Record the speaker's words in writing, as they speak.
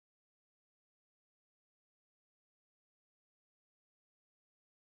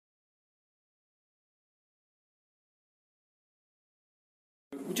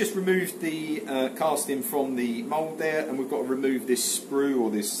we just removed the casting from the mould there, and we've got to remove this sprue or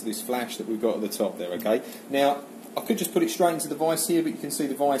this flash that we've got at the top there, okay? Now, I could just put it straight into the vise here, but you can see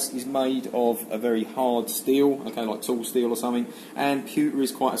the vise is made of a very hard steel, okay, like tool steel or something, and pewter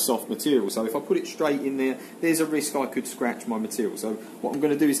is quite a soft material, so if I put it straight in there, there's a risk I could scratch my material. So what I'm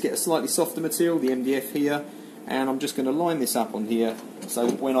going to do is get a slightly softer material, the MDF here, and I'm just going to line this up on here, so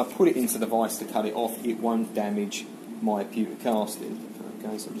when I put it into the vise to cut it off, it won't damage my pewter casting.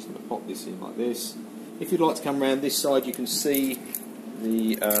 Okay, so I'm just going to pop this in like this. If you'd like to come around this side, you can see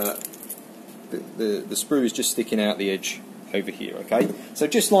the sprue is just sticking out the edge over here, okay? So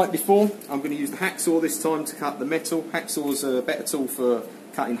just like before, I'm going to use the hacksaw this time to cut the metal. Hacksaw's a better tool for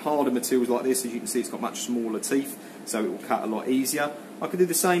cutting harder materials like this. As you can see, it's got much smaller teeth, so it will cut a lot easier. I could do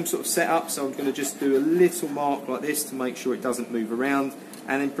the same sort of setup, so I'm going to just do a little mark like this to make sure it doesn't move around,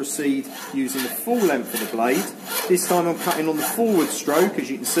 and then proceed using the full length of the blade. This time I'm cutting on the forward stroke,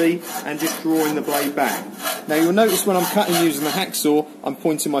 as you can see, and just drawing the blade back. Now you'll notice when I'm cutting using the hacksaw, I'm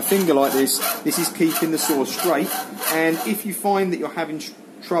pointing my finger like this. This is keeping the saw straight, and if you find that you're having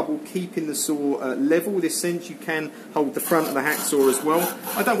trouble keeping the saw level with this sense, you can hold the front of the hacksaw as well.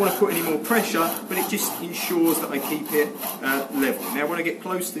 I don't want to put any more pressure, but it just ensures that I keep it level. Now when I get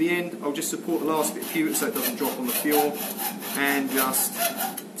close to the end, I'll just support the last bit of pewter so it doesn't drop on the floor, and just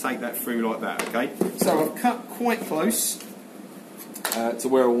take that through like that, okay? So I've cut quite close to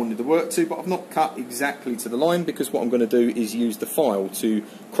where I wanted to work to, but I've not cut exactly to the line, because what I'm going to do is use the file to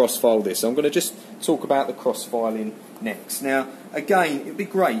cross-file this. So I'm going to just talk about the cross-filing next. Now, again, it would be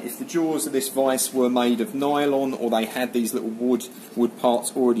great if the jaws of this vise were made of nylon, or they had these little wood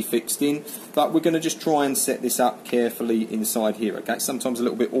parts already fixed in, but we're going to just try and set this up carefully inside here, okay? It's sometimes a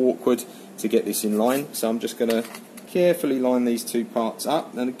little bit awkward to get this in line, so I'm just going to carefully line these two parts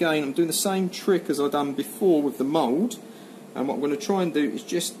up. And again, I'm doing the same trick as I've done before with the mould, and what I'm going to try and do is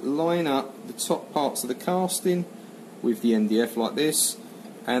just line up the top parts of the casting with the MDF like this,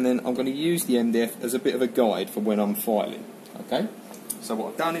 and then I'm going to use the MDF as a bit of a guide for when I'm filing, okay? So what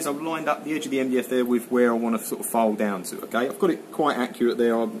I've done is I've lined up the edge of the MDF there with where I want to sort of file down to, okay? I've got it quite accurate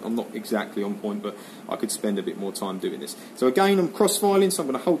there. I'm not exactly on point, but I could spend a bit more time doing this. So again, I'm cross-filing, so I'm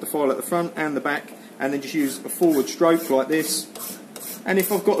going to hold the file at the front and the back, and then just use a forward stroke like this. And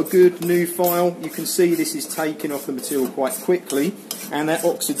if I've got a good new file, you can see this is taking off the material quite quickly, and that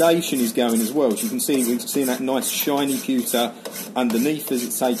oxidation is going as well. As you can see, we're seeing that nice shiny pewter underneath as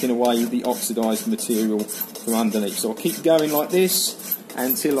it's taking away the oxidised material from underneath. So I'll keep going like this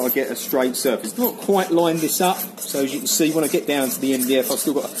until I get a straight surface. I've not quite lined this up, so as you can see, when I get down to the MDF, I've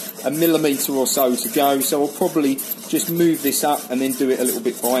still got a millimetre or so to go, so I'll probably just move this up and then do it a little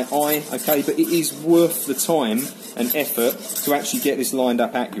bit by eye, okay? But it is worth the time and effort to actually get this lined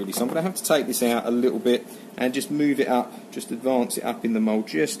up accurately. So I'm going to have to take this out a little bit and just move it up, just advance it up in the mould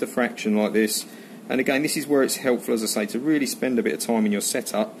just a fraction like this. And again, this is where it's helpful, as I say, to really spend a bit of time in your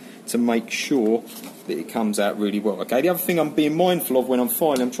setup to make sure that it comes out really well. Okay, the other thing I'm being mindful of when I'm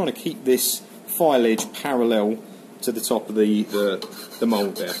filing, I'm trying to keep this file edge parallel to the top of the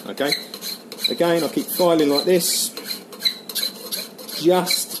mould there. Okay, again, I'll keep filing like this,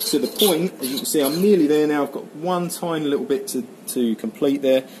 just to the point. As you can see, I'm nearly there now. I've got one tiny little bit to complete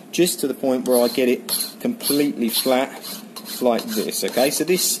there, just to the point where I get it completely flat like this. Okay, so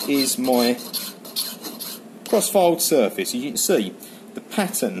this is my cross-filed surface. As you can see, the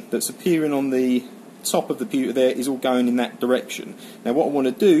pattern that's appearing on the top of the pewter there is all going in that direction. Now what I want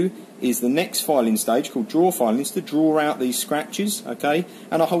to do is the next filing stage, called draw filing, is to draw out these scratches, okay,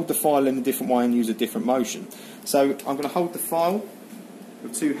 and I hold the file in a different way and use a different motion. So I'm going to hold the file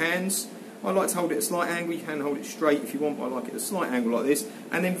with two hands. I like to hold it at a slight angle. You can hold it straight if you want, but I like it at a slight angle like this,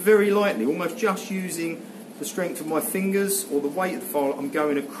 and then very lightly, almost just using the strength of my fingers or the weight of the file, I'm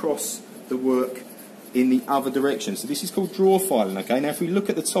going across the work in the other direction. So this is called draw filing, okay? Now if we look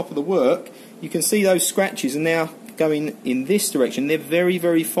at the top of the work, you can see those scratches are now going in this direction. They're very,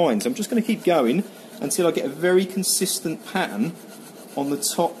 very fine. So I'm just going to keep going until I get a very consistent pattern on the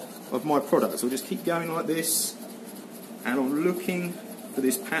top of my product. So I'll just keep going like this, and I'm looking for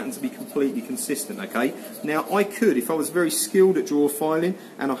this pattern to be completely consistent, okay? Now I could, if I was very skilled at draw filing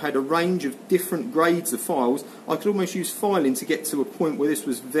and I had a range of different grades of files, I could almost use filing to get to a point where this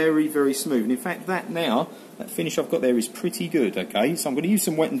was very, very smooth. And in fact that finish I've got there is pretty good, okay? So I'm going to use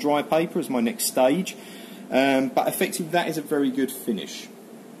some wet and dry paper as my next stage, but effectively that is a very good finish.